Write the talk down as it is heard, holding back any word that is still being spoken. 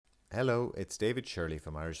Hello, it's David Shirley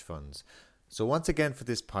from Irish Funds. So once again for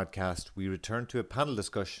this podcast, we return to a panel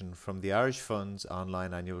discussion from the Irish Funds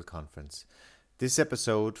online annual conference. This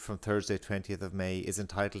episode from Thursday 20th of May is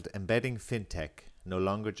entitled Embedding FinTech, No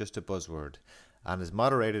Longer Just a Buzzword, and is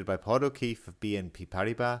moderated by Paul O'Keefe of BNP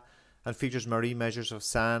Paribas and features Marie Measures of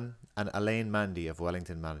SAN and Elaine Mandy of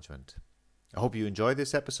Wellington Management. I hope you enjoy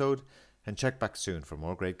this episode and check back soon for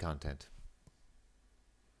more great content.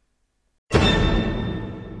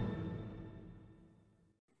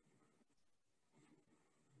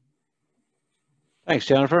 Thanks,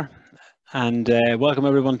 Jennifer. And welcome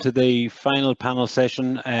everyone to the final panel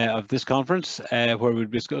session of this conference, where we'll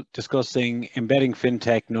be discussing embedding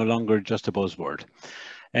FinTech, no longer just a buzzword.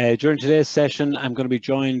 During today's session, I'm going to be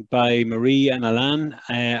joined by Marie and Alain,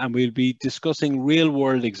 and we'll be discussing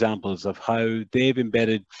real-world examples of how they've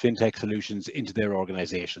embedded FinTech solutions into their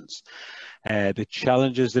organizations. The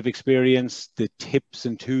challenges they've experienced, the tips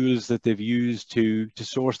and tools that they've used to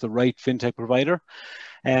source the right FinTech provider,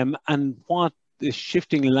 and what the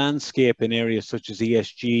shifting landscape in areas such as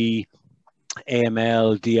ESG,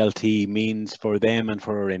 AML, DLT means for them and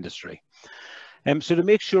for our industry. So to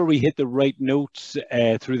make sure we hit the right notes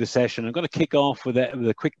through the session, I'm going to kick off with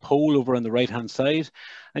a quick poll over on the right-hand side,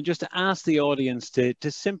 and just to ask the audience to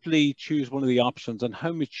simply choose one of the options on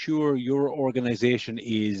how mature your organization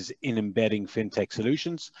is in embedding FinTech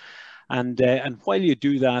solutions. And while you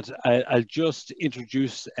do that, I'll just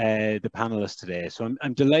introduce the panelists today. So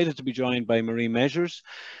I'm delighted to be joined by Marie Measures,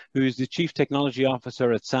 who is the Chief Technology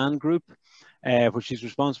Officer at SAN Group, where she's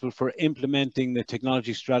responsible for implementing the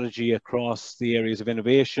technology strategy across the areas of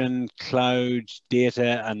innovation, cloud,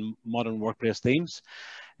 data, and modern workplace themes.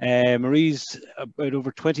 Marie's about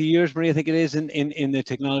over 20 years, Marie, I think it is, in the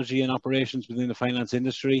technology and operations within the finance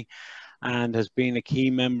industry, and has been a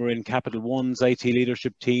key member in Capital One's IT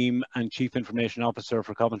leadership team and Chief Information Officer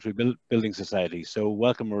for Coventry Building Society. So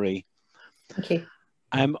welcome, Marie. Thank you.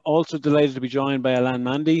 I'm also delighted to be joined by Elaine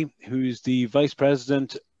Mandy, who's the Vice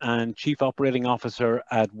President and Chief Operating Officer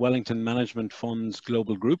at Wellington Management Funds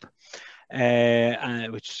Global Group,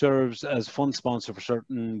 which serves as fund sponsor for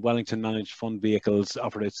certain Wellington managed fund vehicles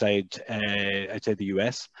offered outside the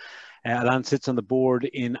US. Alain sits on the board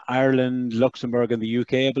in Ireland, Luxembourg, and the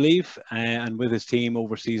UK, I believe, and with his team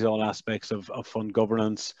oversees all aspects of fund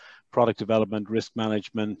governance, product development, risk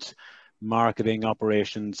management, marketing,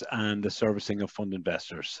 operations, and the servicing of fund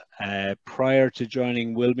investors. Prior to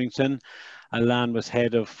joining Wilmington, Alain was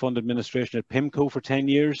head of fund administration at PIMCO for 10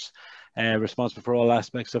 years, responsible for all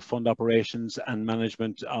aspects of fund operations and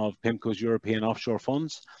management of PIMCO's European offshore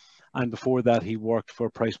funds. And before that, he worked for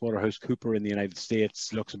PricewaterhouseCoopers in the United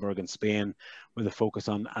States, Luxembourg, and Spain, with a focus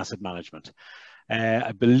on asset management.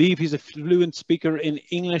 I believe he's a fluent speaker in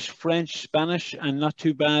English, French, Spanish, and not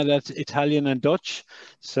too bad at Italian and Dutch.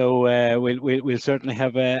 So we'll certainly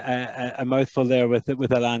have a mouthful there with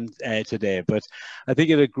Alain today. But I think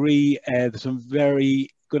you'd agree there's going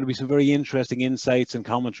to be some very interesting insights and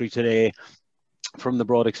commentary today from the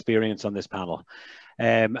broad experience on this panel.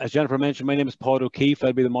 As Jennifer mentioned, my name is Paul O'Keefe.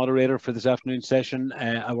 I'll be the moderator for this afternoon's session.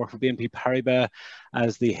 I work for BNP Paribas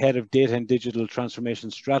as the Head of Data and Digital Transformation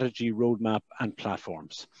Strategy, Roadmap and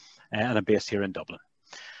Platforms, and I'm based here in Dublin.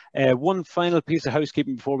 One final piece of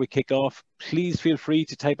housekeeping before we kick off. Please feel free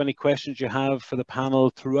to type any questions you have for the panel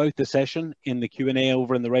throughout the session in the Q&A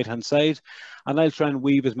over on the right-hand side, and I'll try and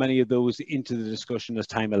weave as many of those into the discussion as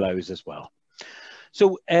time allows as well.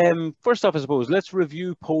 So first off, I suppose, let's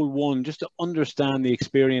review poll one just to understand the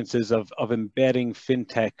experiences of embedding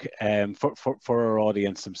FinTech for our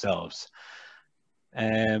audience themselves.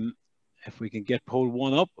 If we can get poll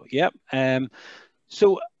one up, yep.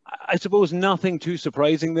 So I suppose nothing too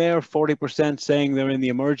surprising there. 40% saying they're in the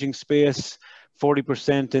emerging space,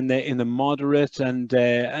 40% in the moderate, and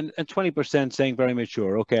 20% saying very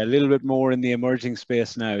mature. Okay, a little bit more in the emerging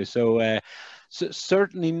space now. So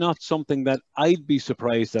certainly not something that I'd be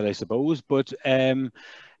surprised at, I suppose, but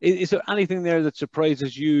is there anything there that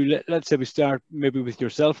surprises you? Let's say we start maybe with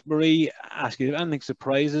yourself, Marie, ask you if anything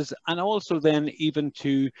surprises, and also then even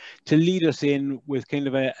to lead us in with kind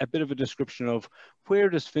of a bit of a description of where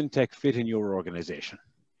does FinTech fit in your organization?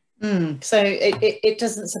 So it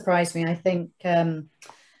doesn't surprise me. I think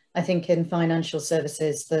in financial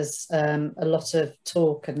services, there's a lot of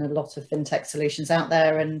talk and a lot of FinTech solutions out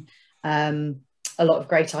there, and a lot of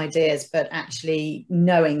great ideas, but actually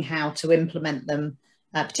knowing how to implement them,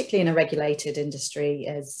 particularly in a regulated industry,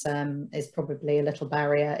 is probably a little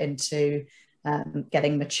barrier into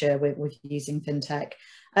getting mature with using FinTech.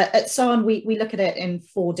 At SAN, we look at it in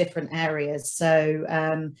 4 different areas.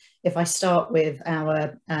 So if I start with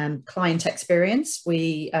our client experience,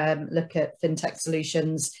 we look at FinTech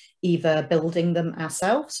solutions either building them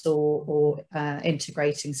ourselves or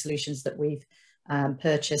integrating solutions that we've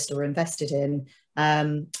purchased or invested in,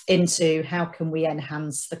 into how can we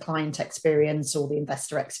enhance the client experience or the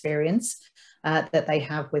investor experience that they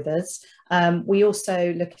have with us. We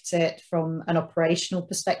also look at it from an operational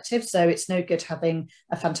perspective. So it's no good having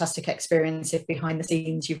a fantastic experience if behind the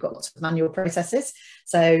scenes you've got lots of manual processes.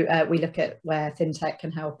 So we look at where fintech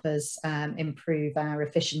can help us improve our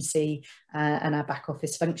efficiency and our back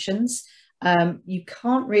office functions. You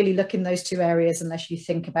can't really look in those two areas unless you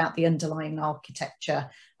think about the underlying architecture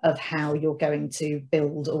of how you're going to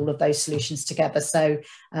build all of those solutions together. So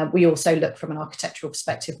we also look from an architectural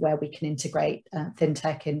perspective where we can integrate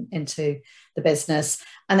fintech into the business.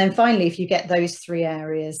 And then finally, if you get those three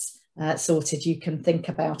areas sorted, you can think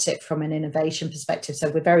about it from an innovation perspective. So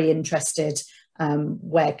we're very interested,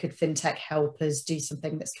 where could fintech help us do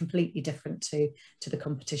something that's completely different to the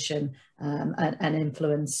competition, and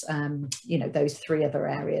influence those three other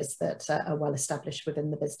areas that are well established within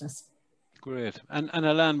the business. Great. And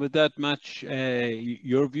Alain, would that match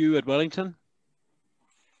your view at Wellington?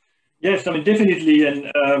 Yes, I mean, definitely.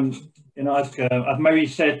 And, as Mary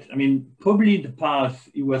said, I mean, probably in the past,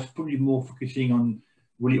 it was probably more focusing on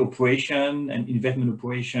really operation and investment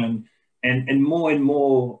operation. And more,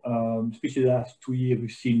 especially the last 2 years,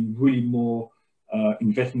 we've seen really more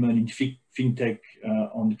investment in fintech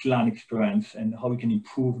on the client experience and how we can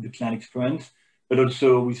improve the client experience. But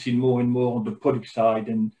also we've seen more and more on the product side,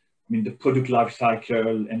 and I mean, the product life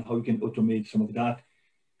cycle and how we can automate some of that.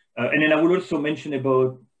 And then I would also mention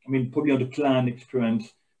about, I mean, probably on the client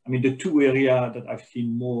experience, I mean, the two areas that I've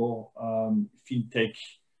seen more fintech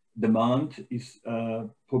demand is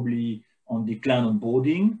probably on the client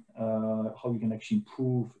onboarding, how we can actually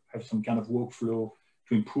have some kind of workflow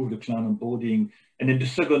to improve the client onboarding. And then the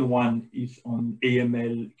second one is on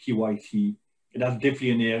AML KYC. And that's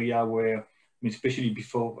definitely an area where, I mean, especially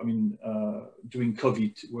before, I mean, during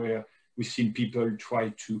COVID, where we've seen people try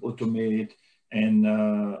to automate and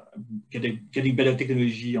getting better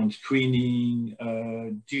technology on screening,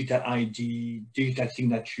 digital ID, digital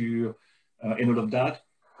signature, and all of that.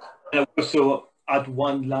 And also add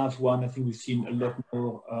one last one, I think we've seen a lot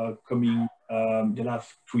more coming the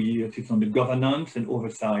last 2 years. It's on the governance and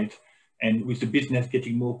oversight, and with the business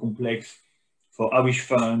getting more complex for Irish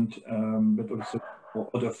fund, but also for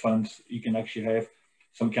other funds, you can actually have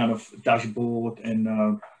some kind of dashboard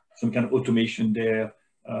and some kind of automation there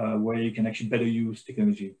where you can actually better use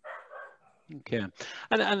technology. Okay,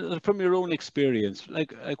 and from your own experience,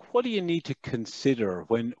 like what do you need to consider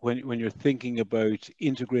when you're thinking about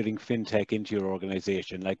integrating fintech into your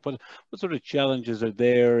organization? Like what sort of challenges are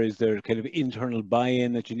there? Is there kind of internal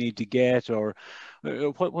buy-in that you need to get, or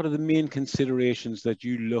what are the main considerations that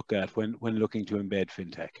you look at when looking to embed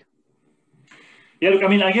fintech? Yeah, look, I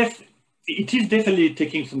mean, I guess it is definitely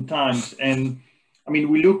taking some time, and I mean,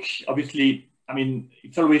 we look obviously. I mean,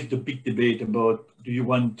 it's always the big debate about, do you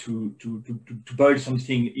want to build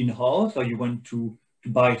something in-house, or you want to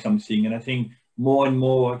buy something? And I think more and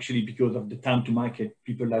more, actually, because of the time to market,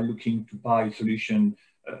 people are looking to buy a solution,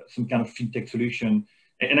 some kind of fintech solution.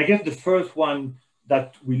 And I guess the first one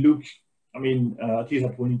that we look, I mean, at least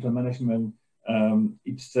at Wellington Management,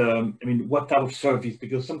 it's, I mean, what type of service?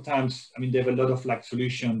 Because sometimes, I mean, they have a lot of like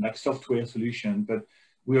solution, like software solution, but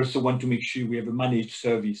we also want to make sure we have a managed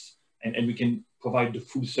service. And we can provide the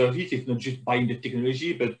full service. It's not just buying the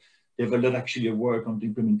technology, but they have a lot actually of work on the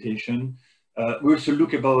implementation. We also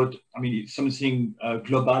look about, I mean, something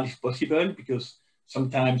global if possible, because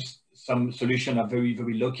sometimes some solutions are very,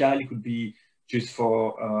 very local. It could be just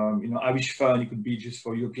for, Irish fund. It could be just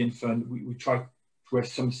for European fund. We try to have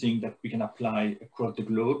something that we can apply across the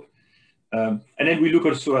globe. And then we look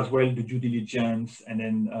also as well the due diligence, and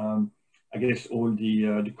then I guess all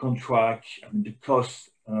the contract, I mean, the cost,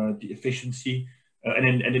 the efficiency,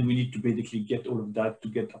 and then we need to basically get all of that to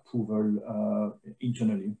get approval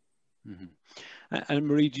internally. Mm-hmm. And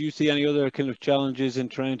Marie, do you see any other kind of challenges in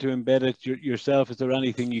trying to embed it yourself? Is there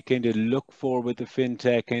anything you kind of look for with the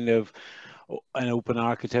fintech, kind of an open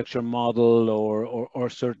architecture model, or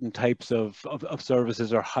certain types of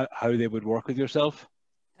services, or how they would work with yourself?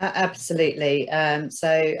 Absolutely.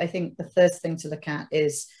 So I think the first thing to look at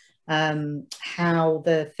is how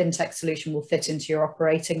the fintech solution will fit into your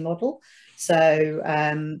operating model. So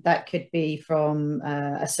that could be from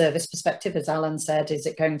a service perspective, as Alan said. Is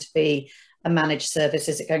it going to be a managed service?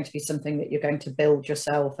 Is it going to be something that you're going to build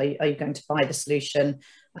yourself? Are you going to buy the solution?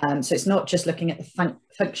 So it's not just looking at the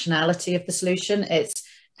functionality of the solution, it's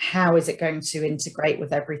how is it going to integrate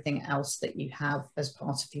with everything else that you have as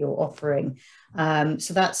part of your offering.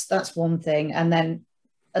 So that's one thing. And then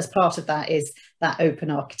as part of that is that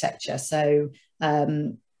open architecture. So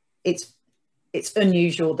it's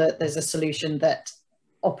unusual that there's a solution that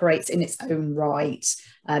operates in its own right.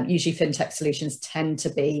 Usually fintech solutions tend to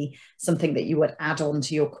be something that you would add on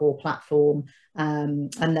to your core platform,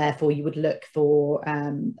 and therefore you would look for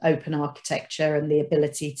open architecture and the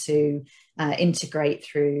ability to integrate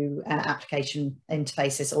through application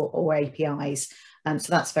interfaces or APIs. So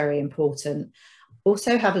that's very important.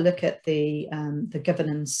 Also have a look at the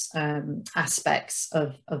governance aspects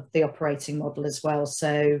of the operating model as well.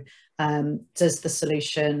 So does the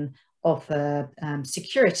solution offer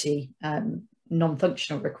security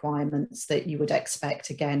non-functional requirements that you would expect,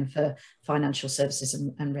 again, for financial services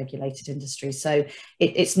and regulated industries? So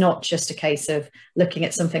it's not just a case of looking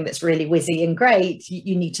at something that's really whizzy and great.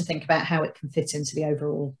 You need to think about how it can fit into the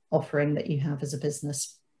overall offering that you have as a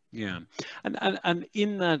business. Yeah, and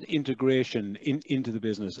in that integration into the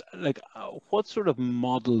business, like what sort of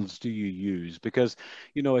models do you use? Because,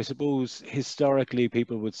 you know, I suppose historically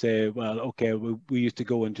people would say, well, okay, we used to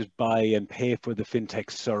go and just buy and pay for the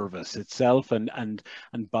fintech service itself and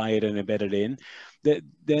buy it and embed it in.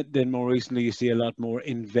 Then more recently you see a lot more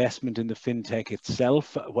investment in the fintech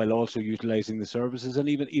itself while also utilizing the services, and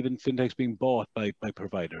even fintechs being bought by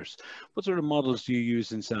providers. What sort of models do you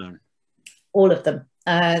use in Sound? All of them.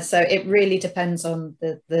 So it really depends on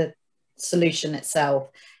the solution itself.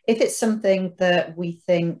 If it's something that we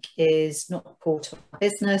think is not core to our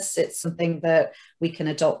business, it's something that we can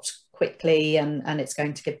adopt quickly and it's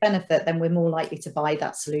going to give benefit, then we're more likely to buy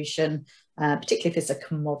that solution, particularly if it's a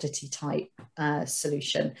commodity type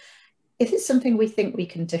solution. If it's something we think we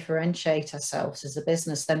can differentiate ourselves as a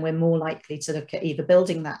business, then we're more likely to look at either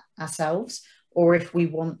building that ourselves, or if we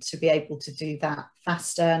want to be able to do that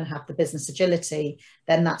faster and have the business agility,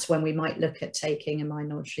 then that's when we might look at taking a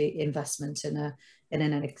minority investment in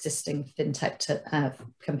an existing fintech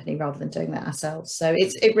company rather than doing that ourselves. So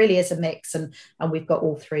it really is a mix, and we've got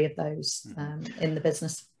all three of those in the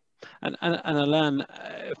business. And Alan,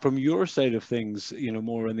 from your side of things, you know,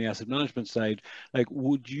 more on the asset management side, like,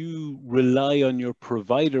 would you rely on your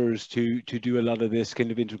providers to do a lot of this kind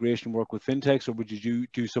of integration work with fintechs, or would you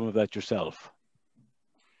do some of that yourself?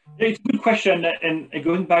 Yeah, it's a good question. And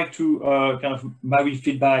going back to kind of Mary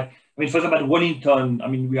feedback, I mean, for example, at Wellington, I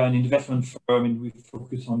mean, we are an investment firm and we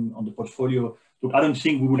focus on the portfolio. So I don't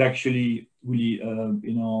think we would actually really,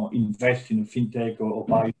 invest in a fintech or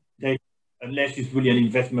buy fintech unless it's really an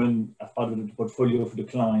investment as part of the portfolio for the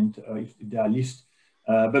client, if they are listed.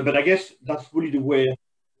 But I guess that's really the way,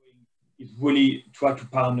 is really try to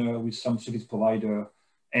partner with some service provider.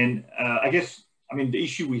 And I guess, I mean, the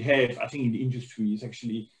issue we have, I think, in the industry is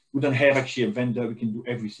actually, we don't have actually a vendor who can do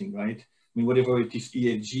everything, right? I mean, whatever it is,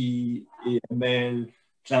 ESG, AML,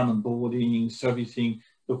 client onboarding, servicing,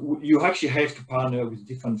 so you actually have to partner with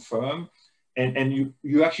different firms, and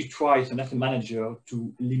you actually try as an asset manager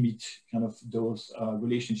to limit kind of those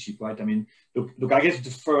relationships, right? I mean, look, I guess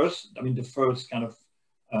the first kind of,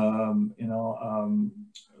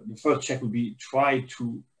 the first check would be try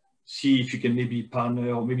to see if you can maybe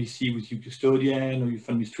partner, or maybe see with your custodian or your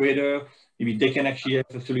fund administrator, maybe they can actually have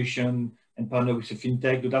a solution and partner with a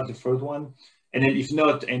fintech. So that's the first one. And then if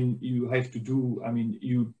not, and you have to do, I mean,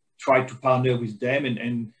 you try to partner with them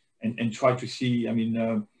and try to see, I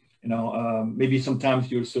mean, maybe sometimes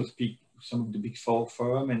you also speak to some of the big four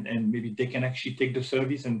firm and maybe they can actually take the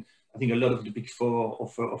service. And I think a lot of the big four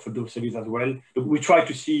offer those services as well. But we try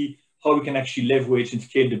to see how we can actually leverage and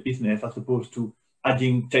scale the business as opposed to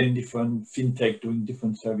adding 10 different fintech doing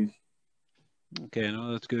different service. Okay,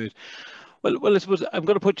 no, that's good. Well, I suppose I'm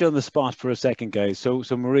going to put you on the spot for a second, guys. So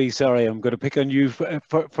Marie, sorry, I'm going to pick on you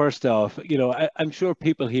first off. You know, I'm sure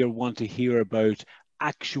people here want to hear about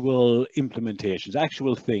actual implementations,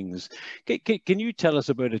 actual things. Can you tell us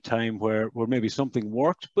about a time where maybe something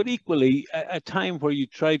worked, but equally a time where you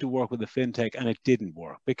tried to work with a fintech and it didn't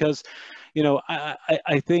work? Because, you know,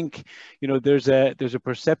 I think, you know, there's a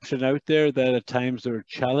perception out there that at times there are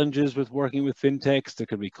challenges with working with fintechs. There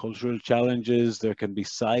can be cultural challenges, there can be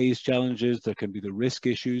size challenges, there can be the risk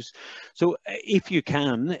issues. So if you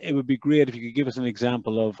can, it would be great if you could give us an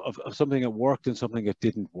example of something that worked and something that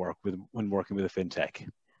didn't work when working with a fintech.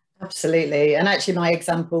 Absolutely. And actually my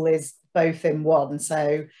example is both in one.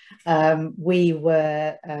 So we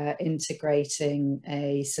were integrating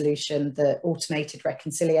a solution that automated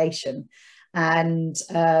reconciliation, and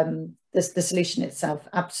the solution itself,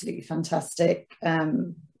 absolutely fantastic,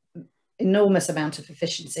 enormous amount of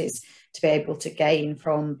efficiencies to be able to gain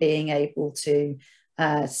from being able to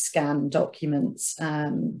scan documents,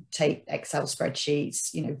 take Excel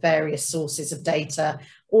spreadsheets, you know, various sources of data,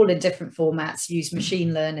 all in different formats, use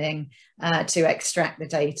machine learning to extract the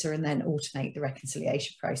data and then automate the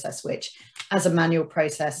reconciliation process, which as a manual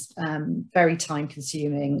process, very time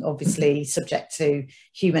consuming, obviously subject to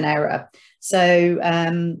human error. So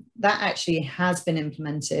that actually has been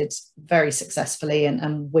implemented very successfully,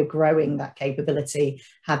 and we're growing that capability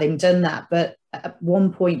having done that. But at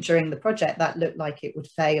one point during the project, that looked like it would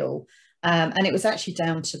fail. And it was actually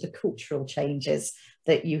down to the cultural changes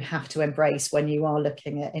that you have to embrace when you are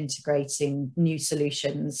looking at integrating new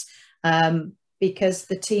solutions, because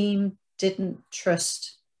the team didn't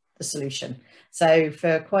trust the solution. So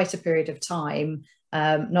for quite a period of time,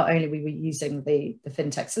 not only were we using the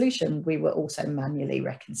FinTech solution, we were also manually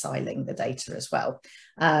reconciling the data as well,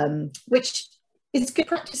 which is good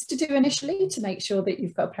practice to do initially to make sure that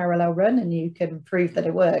you've got a parallel run and you can prove that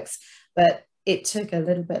it works. But it took a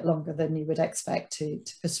little bit longer than you would expect to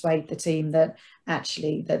persuade the team that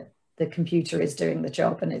actually that the computer is doing the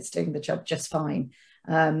job and it's doing the job just fine.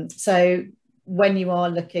 So when you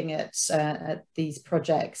are looking at these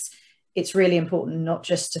projects, it's really important not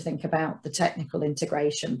just to think about the technical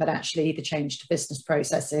integration, but actually the change to business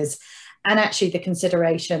processes, and actually the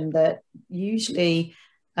consideration that usually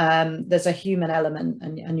there's a human element,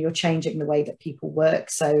 and you're changing the way that people work.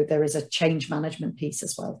 So there is a change management piece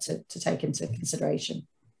as well to take into consideration.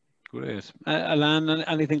 Great. Alain,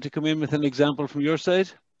 anything to come in with an example from your side?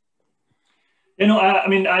 You know, I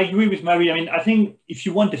mean, I agree with Mary. I mean, I think if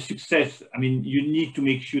you want the success, I mean, you need to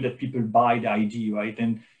make sure that people buy the idea, right?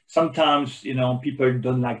 And sometimes, you know, people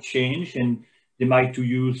don't like change and they might to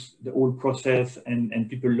use the old process, and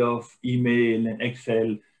people love email and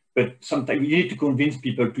Excel. But sometimes you need to convince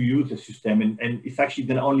people to use the system, and it's actually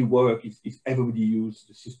going to only work if everybody uses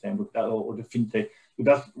the system or the FinTech. So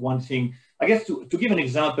that's one thing. I guess to give an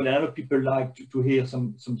example, and I know people like to hear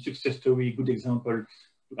some success story, good example.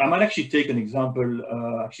 I might actually take an example.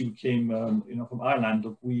 Actually, we came you know, from Ireland.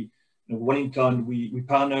 Wellington, we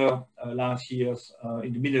partnered last year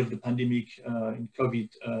in the middle of the pandemic in COVID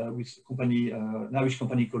with a company, an Irish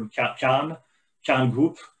company called Cairn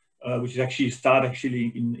Group. Which is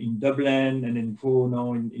actually in Dublin and then grow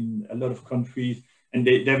now in a lot of countries. And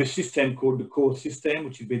they have a system called the Core System,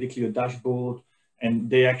 which is basically a dashboard. And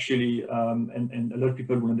they actually, and a lot of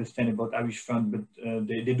people will understand about Irish Fund, but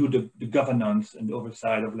they do the governance and the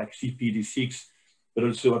oversight of like CPD6, but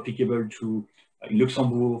also applicable to in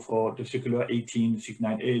Luxembourg for the Circular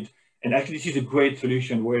 18698. And actually, this is a great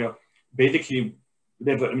solution where basically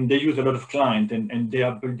they use a lot of clients, and they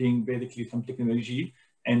are building basically some technology.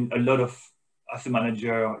 And a lot of asset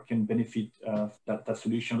manager can benefit that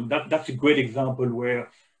solution. That's a great example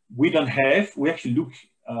where we actually look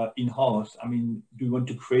in-house. I mean, do we want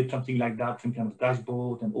to create something like that, some kind of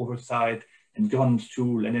dashboard and oversight and governance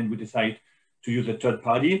tool, and then we decide to use a third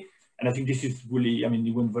party. And I think this is really, I mean,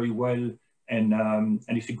 it went very well, and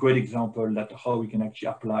it's a great example that how we can actually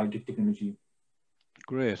apply the technology.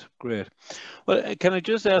 Great, great. Well, can I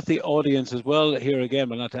just ask the audience as well here again,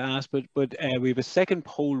 well, not to ask, but we have a second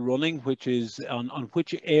poll running, which is on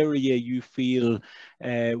which area you feel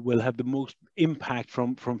will have the most impact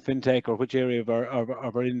from FinTech, or which area of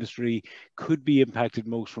our industry could be impacted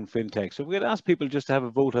most from FinTech. So we're going to ask people just to have a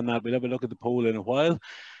vote on that. We'll have a look at the poll in a while.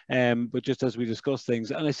 But just as we discuss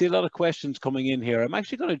things, and I see a lot of questions coming in here. I'm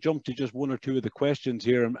actually going to jump to just one or two of the questions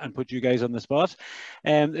here and put you guys on the spot.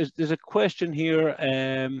 There's a question here.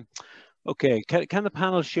 Okay, can the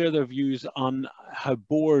panel share their views on how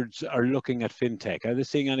boards are looking at FinTech? Are they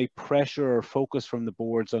seeing any pressure or focus from the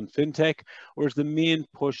boards on FinTech, or is the main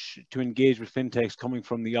push to engage with FinTechs coming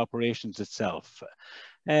from the operations itself?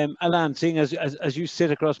 Alain, seeing as you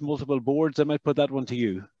sit across multiple boards, I might put that one to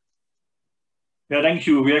you. Yeah, thank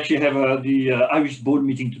you. We actually have the Irish board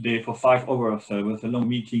meeting today for 5 hours. So it was a long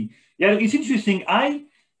meeting. Yeah, it's interesting.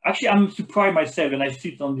 I'm surprised myself, and I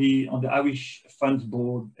sit on the Irish Funds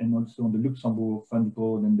board and also on the Luxembourg Funds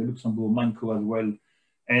board and the Luxembourg Manco as well.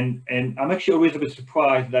 And I'm actually always a bit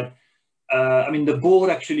surprised that I mean, the board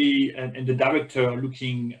actually and the director are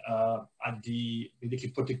looking at basically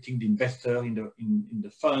protecting the investor in the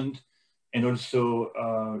fund, and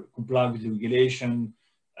also comply with the regulation.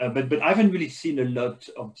 But I haven't really seen a lot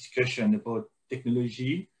of discussion about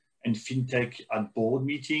technology and FinTech at board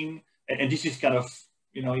meeting. And this is kind of,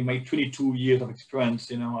 you know, in my 22 years of experience,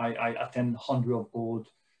 you know, I attend hundreds of boards,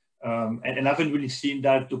 and I haven't really seen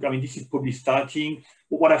that. I mean, this is probably starting.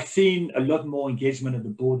 But what I've seen a lot more engagement at the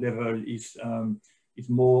board level is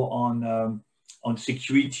more on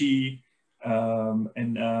security and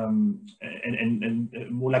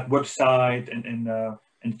more like website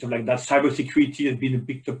and stuff like that. Cybersecurity has been a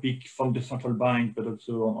big topic from the central bank, but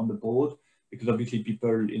also on the board. because obviously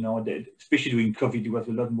people, especially during COVID, there was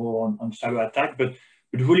a lot more on cyber attack, but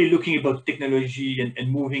really looking about technology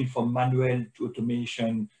and moving from manual to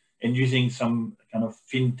automation and using some kind of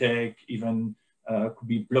fintech, even could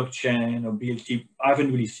be blockchain or BLT. I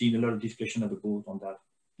haven't really seen a lot of discussion at the board on that.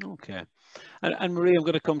 Okay. And Marie, I'm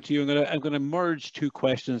going to come to you. I'm going to merge two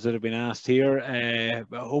questions that have been asked here.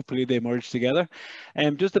 Hopefully they merge together.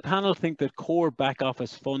 Does the panel think that core back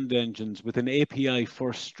office fund engines with an API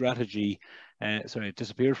first strategy, sorry, it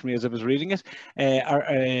disappeared from me as I was reading it,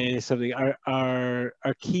 are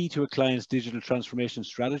key to a client's digital transformation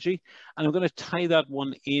strategy? And I'm going to tie that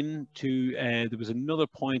one into, there was another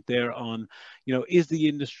point there on, is the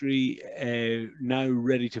industry now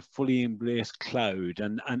ready to fully embrace cloud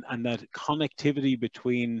and that connectivity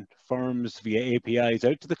between firms via APIs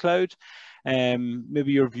out to the cloud?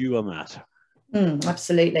 Maybe your view on that.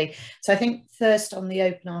 Absolutely. So I think first on the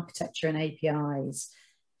open architecture and APIs,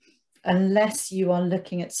 unless you are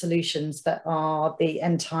looking at solutions that are the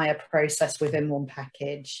entire process within one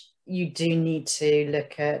package, you do need to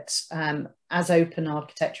look at as open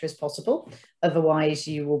architecture as possible. Otherwise,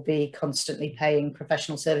 you will be constantly paying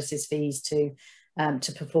professional services fees to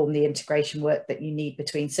perform the integration work that you need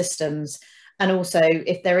between systems. And also,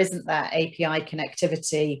 if there isn't that API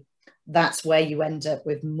connectivity, that's where you end up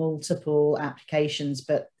with multiple applications,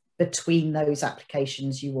 but between those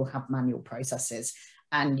applications, you will have manual processes.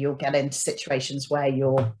 And you'll get into situations where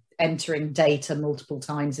you're entering data multiple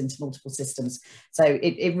times into multiple systems. So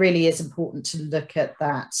it really is important to look at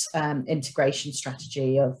that integration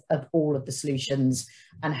strategy of all of the solutions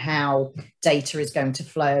and how data is going to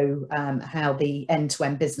flow, how the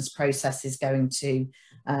end-to-end business process is going to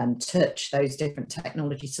touch those different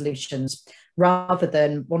technology solutions, rather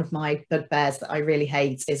than one of my bugbears that I really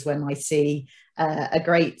hate is when I see a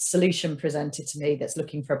great solution presented to me that's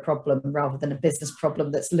looking for a problem rather than a business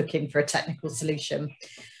problem that's looking for a technical solution.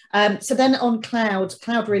 So then on cloud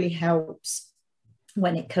really helps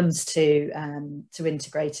when it comes to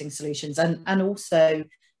integrating solutions, and also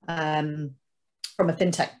from a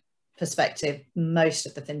fintech perspective, most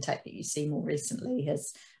of the fintech that you see more recently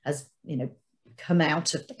has come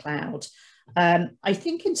out of the cloud. I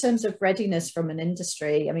think in terms of readiness from an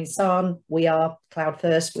industry, I mean, San, we are cloud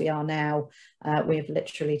first. We are now, we have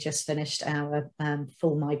literally just finished our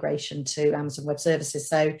full migration to Amazon Web Services.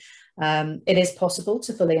 So it is possible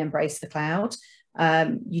to fully embrace the cloud.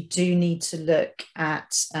 You do need to look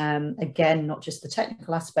at, again, not just the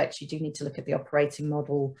technical aspects, you do need to look at the operating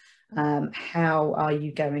model. How are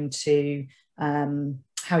you going to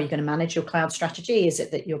manage your cloud strategy? Is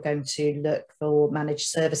it that you're going to look for managed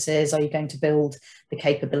services? Are you going to build the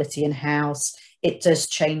capability in-house? It does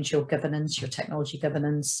change your governance, your technology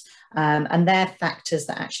governance, and they're factors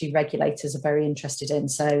that actually regulators are very interested in.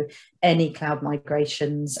 So any cloud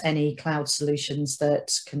migrations, any cloud solutions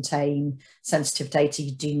that contain sensitive data,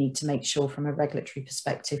 you do need to make sure from a regulatory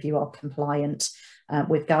perspective you are compliant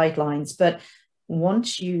with guidelines. But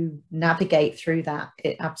once you navigate through that,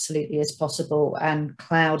 it absolutely is possible, and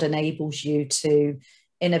cloud enables you to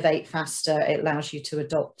innovate faster. It allows you to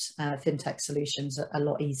adopt fintech solutions a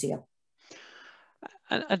lot easier.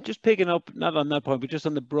 And just picking up, not on that point, but just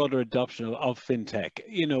on the broader adoption of fintech,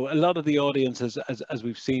 a lot of the audiences, as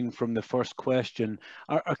we've seen from the first question,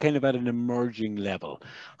 are kind of at an emerging level.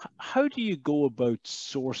 How do you go about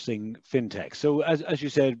sourcing fintech? So as you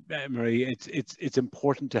said, Marie, it's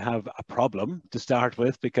important to have a problem to start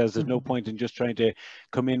with, because there's no point in just trying to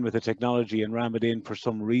come in with a technology and ram it in for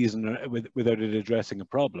some reason without it addressing a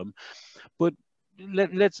problem. But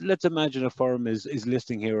let's imagine a firm is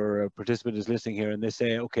listening here, or a participant is listening here, and they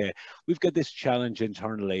say, okay, we've got this challenge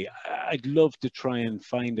internally. I'd love to try and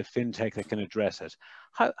find a fintech that can address it.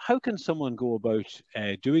 How can someone go about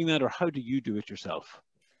doing that, or how do you do it yourself?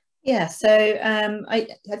 Yeah, so I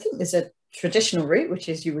think there's a traditional route, which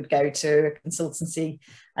is you would go to a consultancy,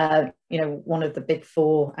 one of the big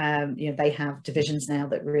four. They have divisions now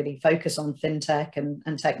that really focus on fintech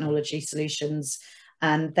and technology solutions,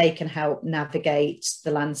 and they can help navigate the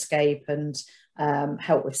landscape and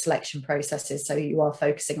help with selection processes. So you are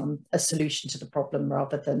focusing on a solution to the problem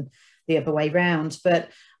rather than the other way around. But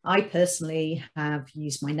I personally have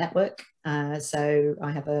used my network. So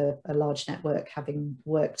I have a large network, having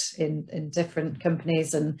worked in different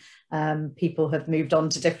companies, and people have moved on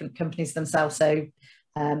to different companies themselves. So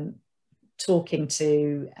talking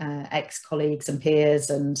to ex-colleagues and peers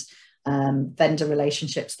and vendor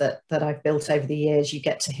relationships that I've built over the years, you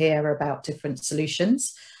get to hear about different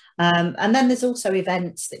solutions. And then there's also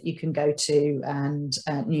events that you can go to and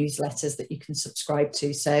newsletters that you can subscribe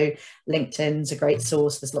to. So LinkedIn's a great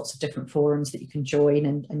source. There's lots of different forums that you can join,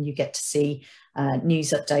 and you get to see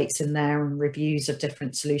news updates in there and reviews of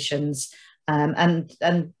different solutions.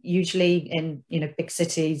 And usually in big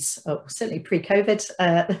cities, certainly pre-COVID,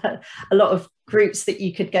 a lot of groups that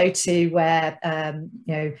you could go to where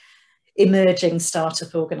emerging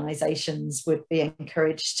startup organizations would be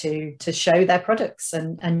encouraged to show their products,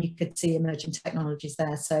 and you could see emerging technologies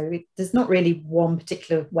there. So there's not really one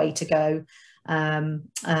particular way to go,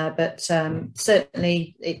 but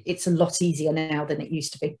certainly it's a lot easier now than it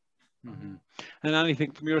used to be. Mm-hmm. And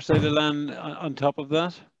anything from your side, Alan, on top of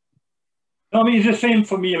that? No, I mean, it's the same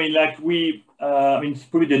for me. I mean, like it's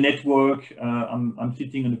probably the network. I'm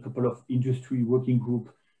sitting in a couple of industry working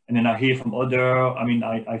group, and then I hear from other. I mean,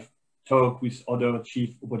 I've talked with other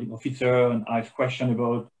chief operating officer and ask questions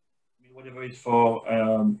about whatever it's for.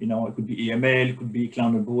 It could be EML, it could be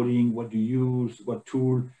cloud onboarding. What do you use? What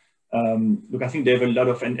tool? Look, I think they have a lot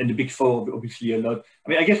of, and the big four, obviously a lot. I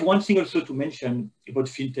mean, I guess one thing also to mention about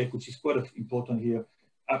fintech, which is quite important here.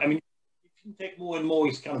 I mean, fintech more and more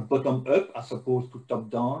is kind of bottom up as opposed to top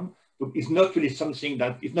down. But it's not really something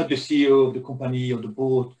that, it's not the CEO of the company or the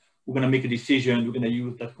board who are going to make a decision, we're going to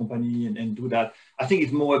use that company and do that. I think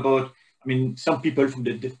it's more about, I mean, some people from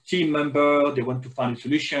the team member, they want to find a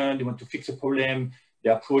solution, they want to fix a problem,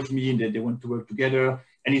 they approach me and they want to work together.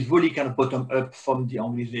 And it's really kind of bottom up from the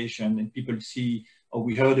organization, and people see, or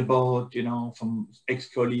we heard about, from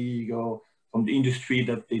ex-colleague or from the industry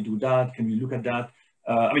that they do that. Can we look at that?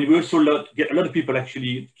 I mean, we also get a lot of people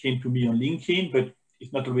actually came to me on LinkedIn, but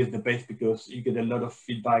it's not always the best because you get a lot of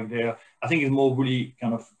feedback there. I think it's more really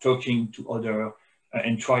kind of talking to other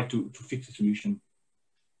and try to fix a solution.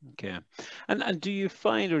 Okay. And do you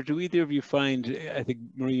find, or do either of you find, I think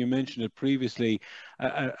Marie, you mentioned it previously,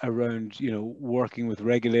 around, working with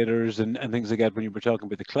regulators and things like that when you were talking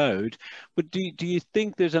about the cloud, but do you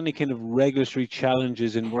think there's any kind of regulatory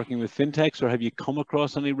challenges in working with fintechs, or have you come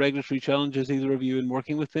across any regulatory challenges, either of you, in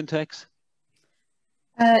working with fintechs?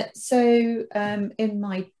 So in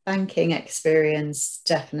my banking experience,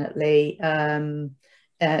 definitely,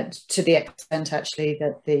 to the extent actually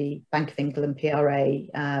that the Bank of England PRA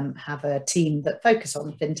have a team that focus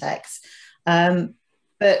on fintechs.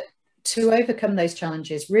 But to overcome those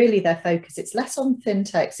challenges, really their focus, it's less on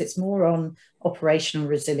fintechs, it's more on operational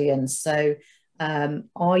resilience. So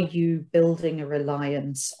are you building a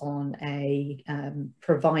reliance on a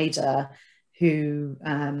provider who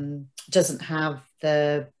doesn't have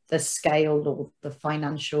the scale or the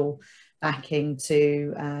financial backing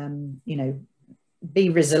to, be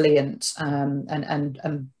resilient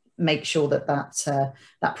and make sure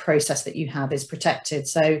that process that you have is protected.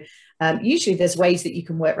 So usually there's ways that you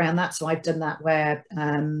can work around that. So I've done that where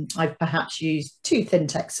I've perhaps used two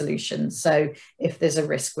fintech solutions. So if there's a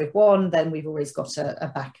risk with one, then we've always got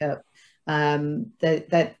a backup.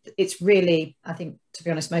 That it's really, I think, to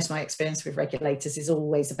be honest, most of my experience with regulators is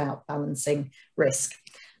always about balancing risk.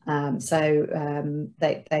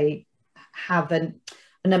 They have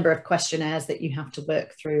a number of questionnaires that you have to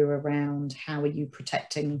work through around how are you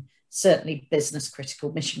protecting certainly business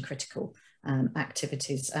critical, mission critical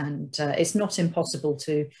activities. And it's not impossible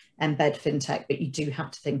to embed fintech, but you do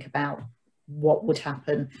have to think about what would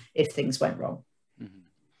happen if things went wrong.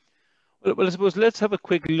 Well, I suppose let's have a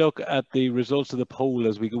quick look at the results of the poll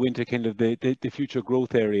as we go into kind of the future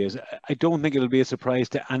growth areas. I don't think it'll be a surprise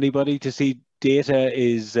to anybody to see data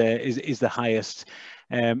is the highest.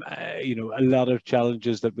 A lot of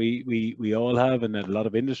challenges that we all have, and that a lot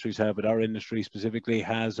of industries have, but our industry specifically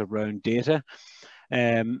has around data.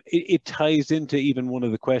 It ties into even one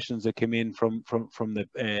of the questions that came in from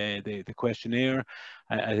the questionnaire.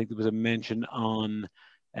 I think there was a mention on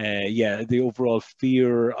the overall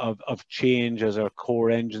fear of change, as our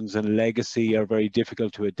core engines and legacy are very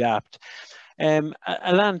difficult to adapt.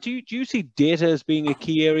 Alan, do you see data as being a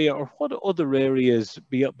key area, or what other areas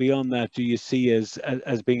beyond that do you see as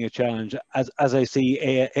being a challenge, as I see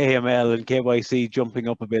AML and KYC jumping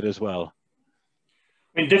up a bit as well?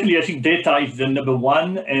 I mean, definitely, I think data is the number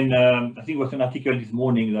one. And I think it was an article this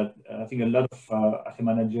morning that I think a lot of asset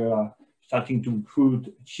managers are starting to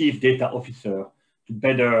recruit chief data officer to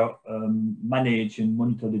better manage and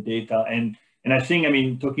monitor the data. And I think, I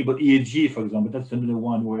mean, talking about ESG, for example, that's another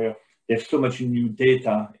one where there's so much new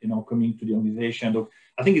data, coming to the organization. So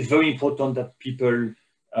I think it's very important that people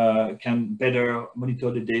can better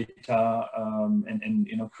monitor the data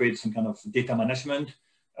and create some kind of data management.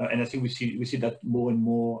 And I think we see that more and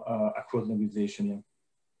more across the organization. Yeah.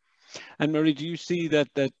 And Marie, do you see that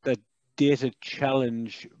data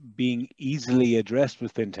challenge being easily addressed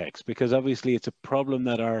with fintechs? Because obviously it's a problem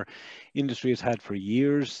that our industry has had for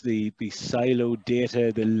years, the siloed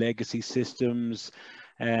data, the legacy systems.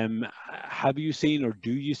 Have you seen, or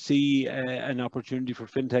do you see an opportunity for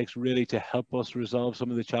fintechs really to help us resolve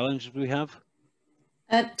some of the challenges we have?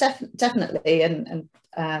 Definitely, and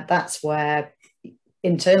that's where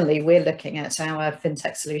internally we're looking at our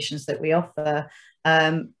fintech solutions that we offer.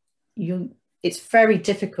 It's very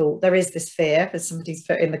difficult. There is this fear, as somebody's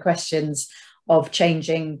put in the questions, of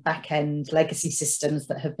changing back-end legacy systems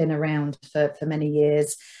that have been around for many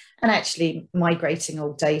years, and actually migrating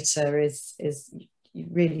old data is you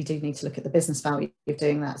really do need to look at the business value of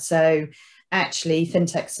doing that. So actually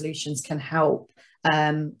fintech solutions can help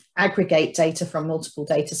aggregate data from multiple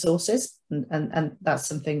data sources, and that's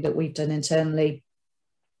something that we've done internally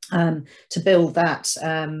to build that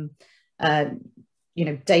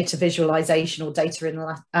data visualization or data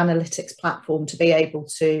analytics platform to be able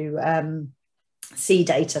to see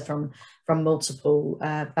data from multiple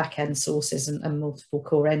back-end sources and multiple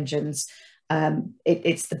core engines.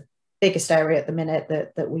 It's the biggest area at the minute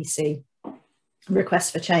that we see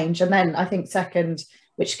requests for change. And then I think second,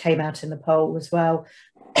 which came out in the poll as well,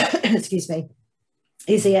 excuse me,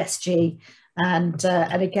 is ESG. And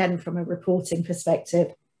again, from a reporting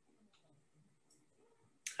perspective,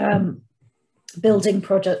 building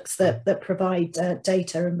products that provide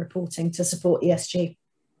data and reporting to support ESG.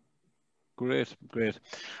 Great.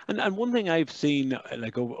 And one thing I've seen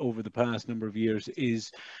like over the past number of years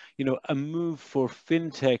is, a move for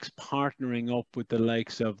fintechs partnering up with the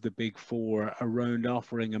likes of the Big Four around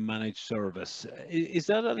offering a managed service. Is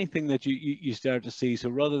that anything that you start to see? So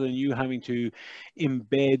rather than you having to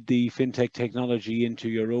embed the fintech technology into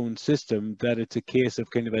your own system, that it's a case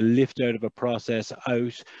of kind of a lift out of a process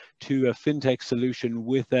out to a fintech solution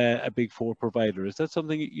with a Big Four provider. Is that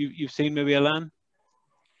something you've seen maybe, Alan?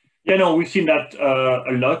 Yeah, no, we've seen that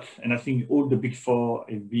a lot, and I think all the Big Four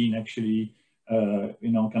have been actually,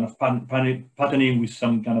 kind of partnering with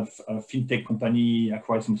some kind of fintech company,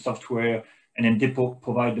 acquire some software, and then they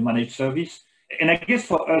provide the managed service. And I guess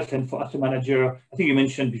for us and for asset manager, I think you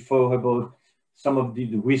mentioned before about some of the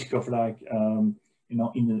risk of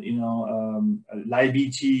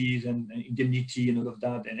liabilities and indemnity and all of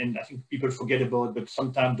that, and I think people forget about. But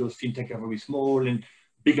sometimes those fintech are very small and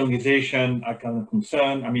big organizations are kind of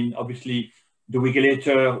concerned. I mean, obviously, the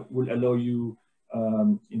regulator will allow you,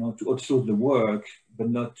 to outsource the work, but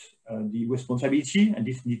not the responsibility. And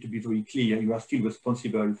this needs to be very clear. You are still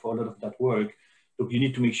responsible for a lot of that work. So you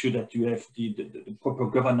need to make sure that you have the proper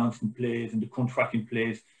governance in place and the contract in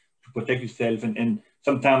place to protect yourself. And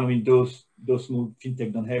sometimes, I mean, those small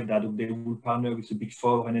fintech don't have that. They will partner with the Big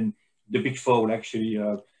Four, and then the Big Four will actually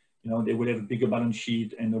they will have a bigger balance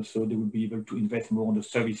sheet, and also they will be able to invest more on the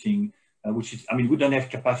servicing, which is, I mean, we don't have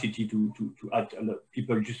capacity to add a lot of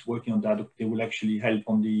people just working on that. They will actually help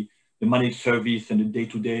on the managed service and the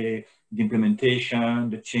day-to-day, the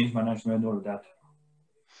implementation, the change management, all of that.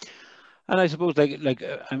 And I suppose,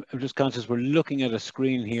 I'm just conscious we're looking at a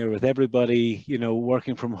screen here with everybody,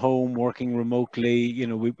 working from home, working remotely.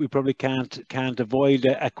 We probably can't avoid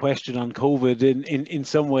a question on COVID in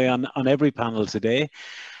some way on every panel today.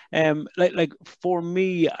 For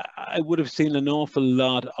me, I would have seen an awful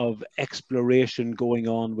lot of exploration going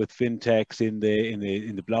on with fintechs in the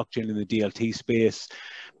blockchain, in the DLT space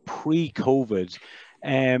pre-COVID.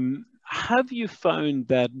 Have you found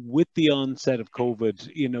that with the onset of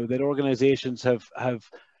COVID, that organizations have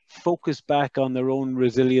focused back on their own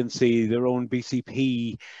resiliency, their own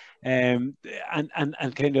BCP, and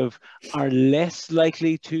kind of are less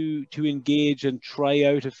likely to engage and try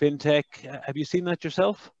out a fintech? Have you seen that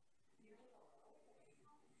yourself?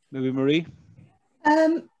 Maybe Marie?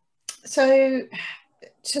 So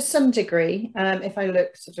to some degree, if I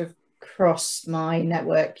look sort of across my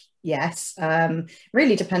network, yes.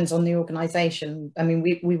 Really depends on the organization. I mean,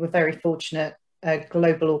 we were very fortunate, a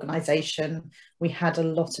global organization. We had a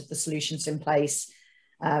lot of the solutions in place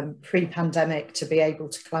pre-pandemic to be able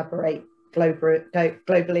to collaborate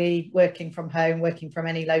globally, working from home, working from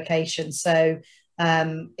any location. So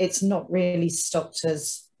it's not really stopped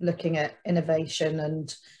us looking at innovation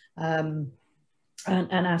and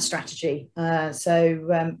our strategy.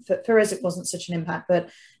 So for us, it wasn't such an impact, but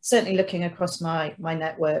certainly looking across my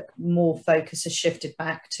network, more focus has shifted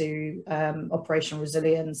back to operational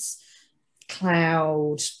resilience,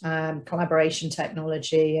 cloud, collaboration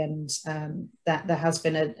technology, and that there has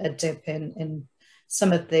been a dip in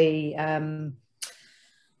some of the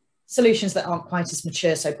solutions that aren't quite as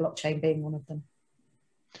mature, so blockchain being one of them.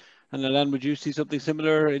 And Alan, would you see something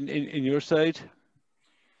similar in your side?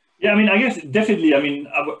 Yeah, I mean, I guess definitely. I mean,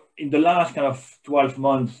 in the last kind of 12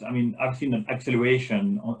 months, I mean, I've seen an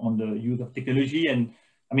acceleration on the use of technology. And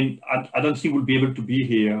I mean, I don't think we'll be able to be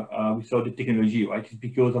here without the technology, right? It's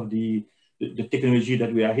because of the technology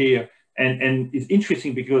that we are here. And it's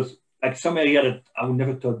interesting because like some area that I would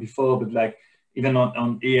never thought before, but like even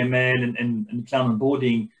on AML and cloud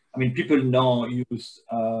onboarding, I mean, people now use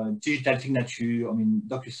digital signature, I mean,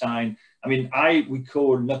 DocuSign. I mean, I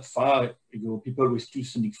recall not far ago, people were still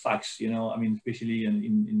sending fax, you know, I mean, especially in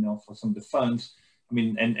you know, for some of the funds. I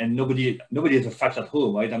mean, and nobody has a fax at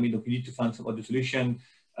home, right? I mean, look, we need to find some other solution.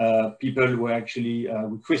 People were actually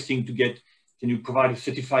requesting to get, can you provide a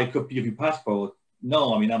certified copy of your passport?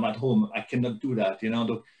 No, I mean, I'm at home. I cannot do that, you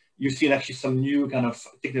know. You've seen actually some new kind of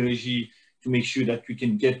technology to make sure that we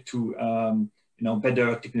can get to, you know,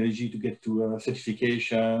 better technology to get to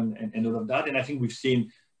certification and all of that. And I think we've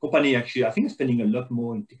seen company actually, I think, spending a lot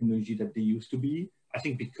more in technology than they used to be, I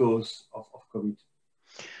think because of COVID.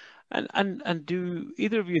 And do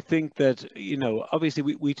either of you think that, you know, obviously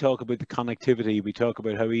we talk about the connectivity, we talk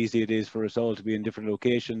about how easy it is for us all to be in different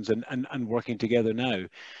locations and working together now.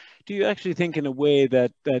 Do you actually think in a way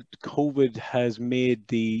that COVID has made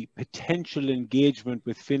the potential engagement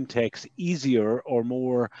with fintechs easier or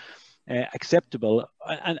more acceptable,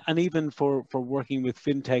 and even for working with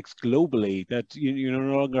fintechs globally, that you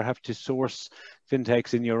no longer have to source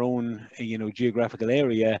fintechs in your own, you know, geographical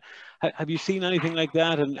area? Have you seen anything like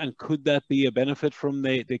that, and could that be a benefit from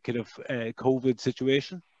the kind of COVID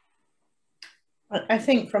situation? I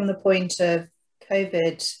think from the point of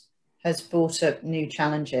COVID has brought up new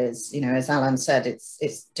challenges. You know, as Alan said,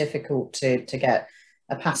 it's difficult to get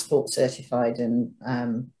a passport certified, and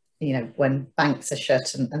you know, when banks are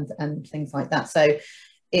shut and things like that. So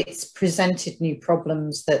it's presented new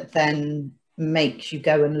problems that then makes you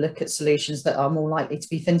go and look at solutions that are more likely to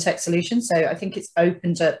be fintech solutions. So I think it's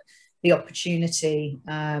opened up the opportunity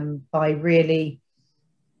by really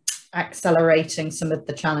accelerating some of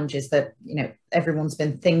the challenges that, you know, everyone's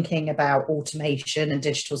been thinking about automation and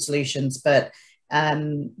digital solutions, but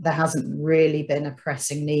there hasn't really been a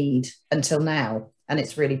pressing need until now, and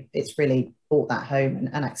it's really brought that home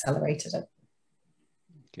and accelerated it.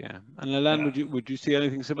 Yeah, and Alan, would you see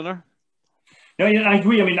anything similar? No, yeah, I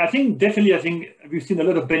agree. I mean, I think we've seen a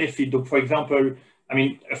lot of benefit. For example, I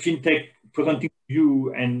mean, a fintech presenting to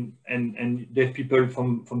you and there's people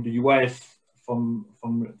from the US, from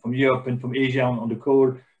Europe and from Asia on the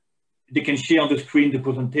call. They can share on the screen the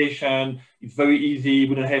presentation. It's very easy.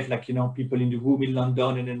 We don't have, like, you know, people in the room in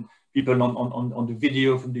London and then people on the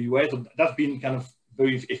video from the US. So that's been kind of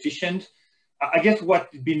very efficient. I guess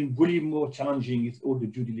what's been really more challenging is all the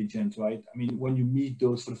due diligence, right? I mean, when you meet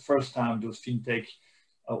those for the first time, those fintech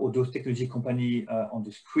or those technology company on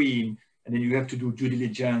the screen, and then you have to do due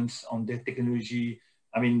diligence on their technology.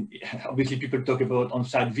 I mean, obviously people talk about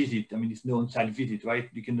on-site visit. I mean, it's no on-site visit, right?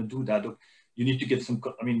 You cannot do that. You need to get some,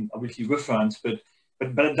 I mean, obviously reference, but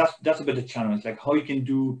that's a bit of a challenge, like how you can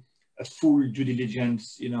do a full due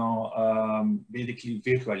diligence, you know, basically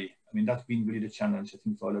virtually. I mean, that's been really the challenge, I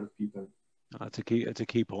think, for a lot of people. That's a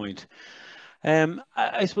key point.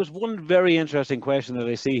 I suppose one very interesting question that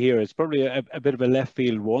I see here, it's probably a bit of a left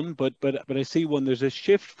field one, but I see one. There's a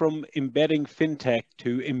shift from embedding fintech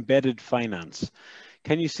to embedded finance.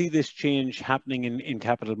 Can you see this change happening in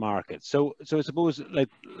capital markets? So I suppose, like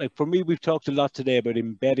for me, we've talked a lot today about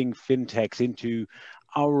embedding fintechs into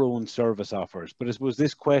our own service offers, but I suppose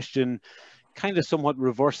this question kind of somewhat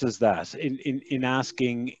reverses that in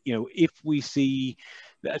asking, you know, if we see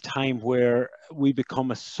a time where we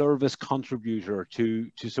become a service contributor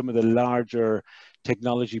to some of the larger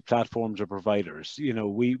technology platforms or providers. You know,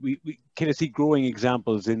 we kind of see growing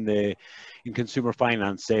examples in consumer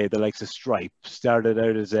finance, say the likes of Stripe started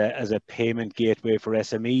out as a payment gateway for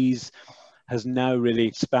SMEs, has now really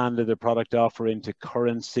expanded their product offer into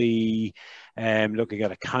currency, looking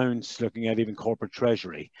at accounts, looking at even corporate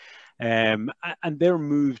treasury. And their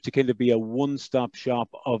move to kind of be a one-stop shop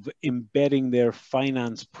of embedding their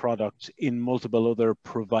finance product in multiple other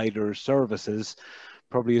provider services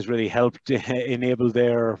probably has really helped enable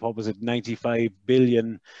their, what was it, 95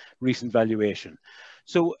 billion recent valuation.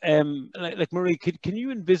 So, like Murray, can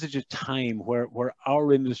you envisage a time where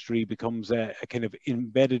our industry becomes a kind of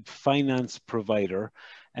embedded finance provider,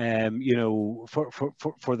 you know,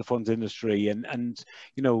 for the funds industry, and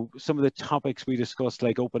you know, some of the topics we discussed,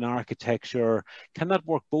 like open architecture, can that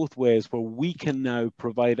work both ways, where we can now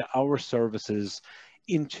provide our services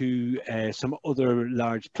into some other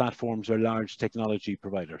large platforms or large technology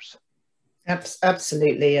providers?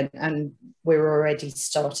 Absolutely, and we're already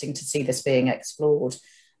starting to see this being explored.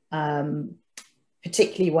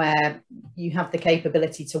 particularly where you have the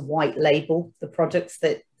capability to white label the products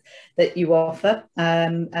that you offer,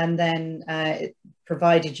 and then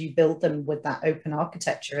provided you build them with that open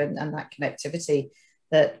architecture and that connectivity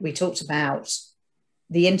that we talked about,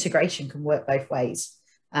 the integration can work both ways.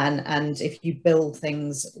 And if you build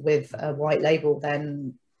things with a white label,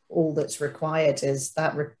 then all that's required is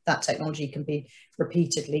that that technology can be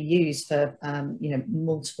repeatedly used for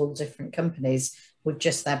multiple different companies with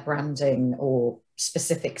just their branding or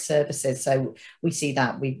specific services. So we see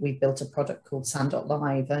that we built a product called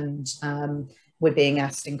Sand.Live, and we're being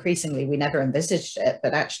asked increasingly, we never envisaged it,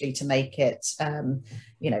 but actually to make it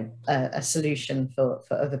a solution for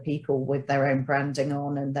other people with their own branding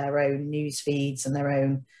on and their own news feeds and their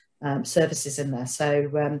own services in there.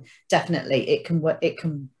 So definitely it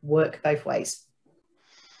can work both ways.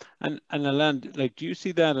 And Alain, like, do you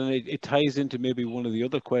see that? And it ties into maybe one of the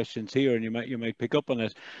other questions here, and you might pick up on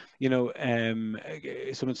it.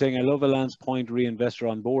 Someone saying, I love Alain's point, reinvestor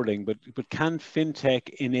onboarding, but can fintech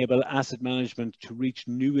enable asset management to reach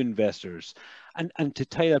new investors? And to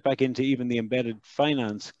tie that back into even the embedded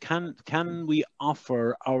finance, can we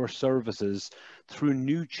offer our services through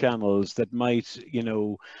new channels that might,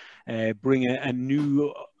 bring a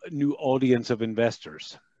new audience of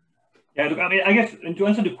investors? Yeah, look, I mean, I guess to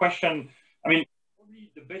answer the question, I mean,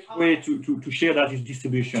 probably the best way to share that is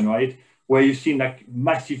distribution, right? Where you've seen like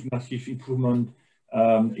massive improvement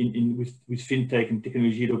with fintech and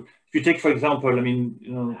technology. Look, if you take, for example, I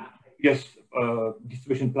mean, yes,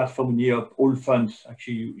 distribution platform in Europe, Allfunds,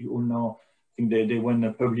 actually, you all know, I think they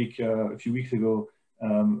went public a few weeks ago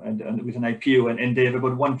and with an IPO, and they have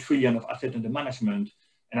about 1 trillion of assets under management.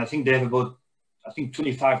 And I think they have about,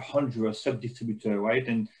 2,500 sub-distributors, right?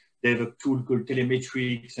 And they have a tool called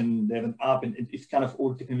Telemetrics, and they have an app, and it's kind of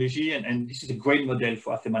old technology. And this is a great model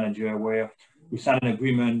for asset manager, where we sign an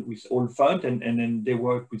agreement with Allfunds, and then they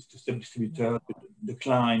work with the sub-distributor, the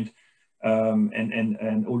client,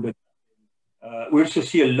 and all the. We also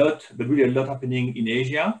see a lot, but really a lot happening in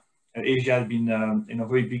Asia. Asia has been,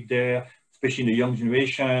 very big there, especially in the young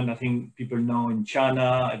generation. I think people know in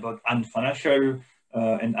China about Ant Financial.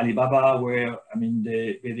 And Alibaba, where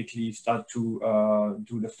they basically start to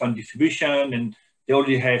do the fund distribution, and they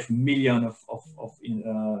already have millions of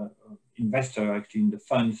investors actually in the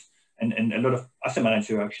funds, and a lot of asset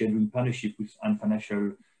managers actually doing partnership with Ant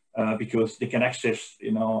Financial because they can access a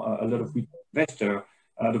lot of investors.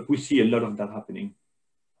 But we see a lot of that happening.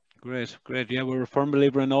 Great. Yeah, we're a firm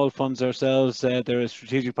believer in Allfunds ourselves. They're a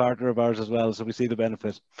strategic partner of ours as well, so we see the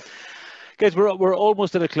benefit. Guys, we're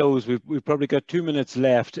almost at a close. We've probably got 2 minutes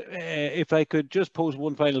left. If I could just pose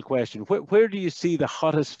one final question, where do you see the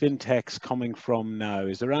hottest fintechs coming from now?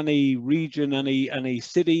 Is there any region, any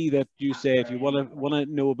city that you say, if you want to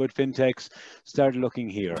know about fintechs, start looking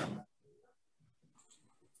here?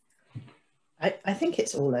 I think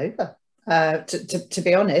it's all over. To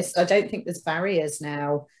be honest, I don't think there's barriers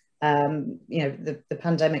now. The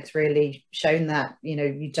pandemic's really shown that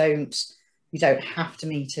you don't have to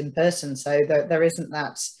meet in person, so there isn't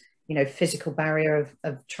that physical barrier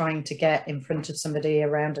of trying to get in front of somebody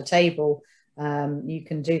around a table. You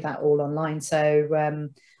can do that all online. So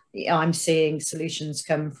I'm seeing solutions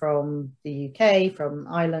come from the UK, from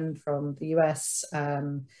Ireland, from the US,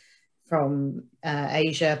 from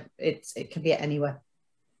Asia. It can be anywhere.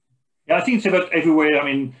 Yeah, I think it's about everywhere. I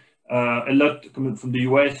mean, a lot coming from the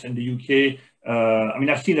US and the UK.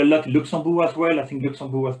 I've seen a lot in Luxembourg as well. I think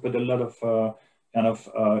Luxembourg has put a lot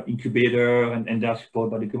of incubator and they're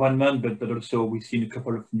supported by the government, but also we've seen a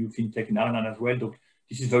couple of new fintech in Ireland as well. So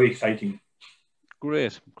this is very exciting.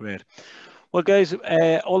 Great. Well, guys,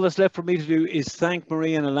 all that's left for me to do is thank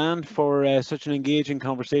Marie and Alain for such an engaging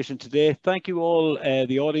conversation today. Thank you all,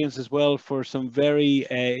 the audience as well, for some very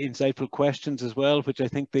insightful questions as well, which I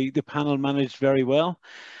think the panel managed very well.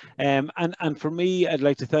 And for me, I'd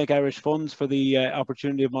like to thank Irish Funds for the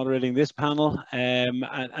opportunity of moderating this panel,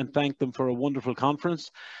 and thank them for a wonderful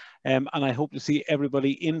conference. And I hope to see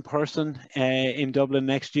everybody in person in Dublin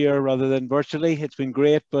next year rather than virtually. It's been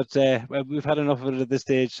great, but we've had enough of it at this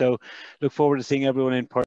stage. So look forward to seeing everyone in person.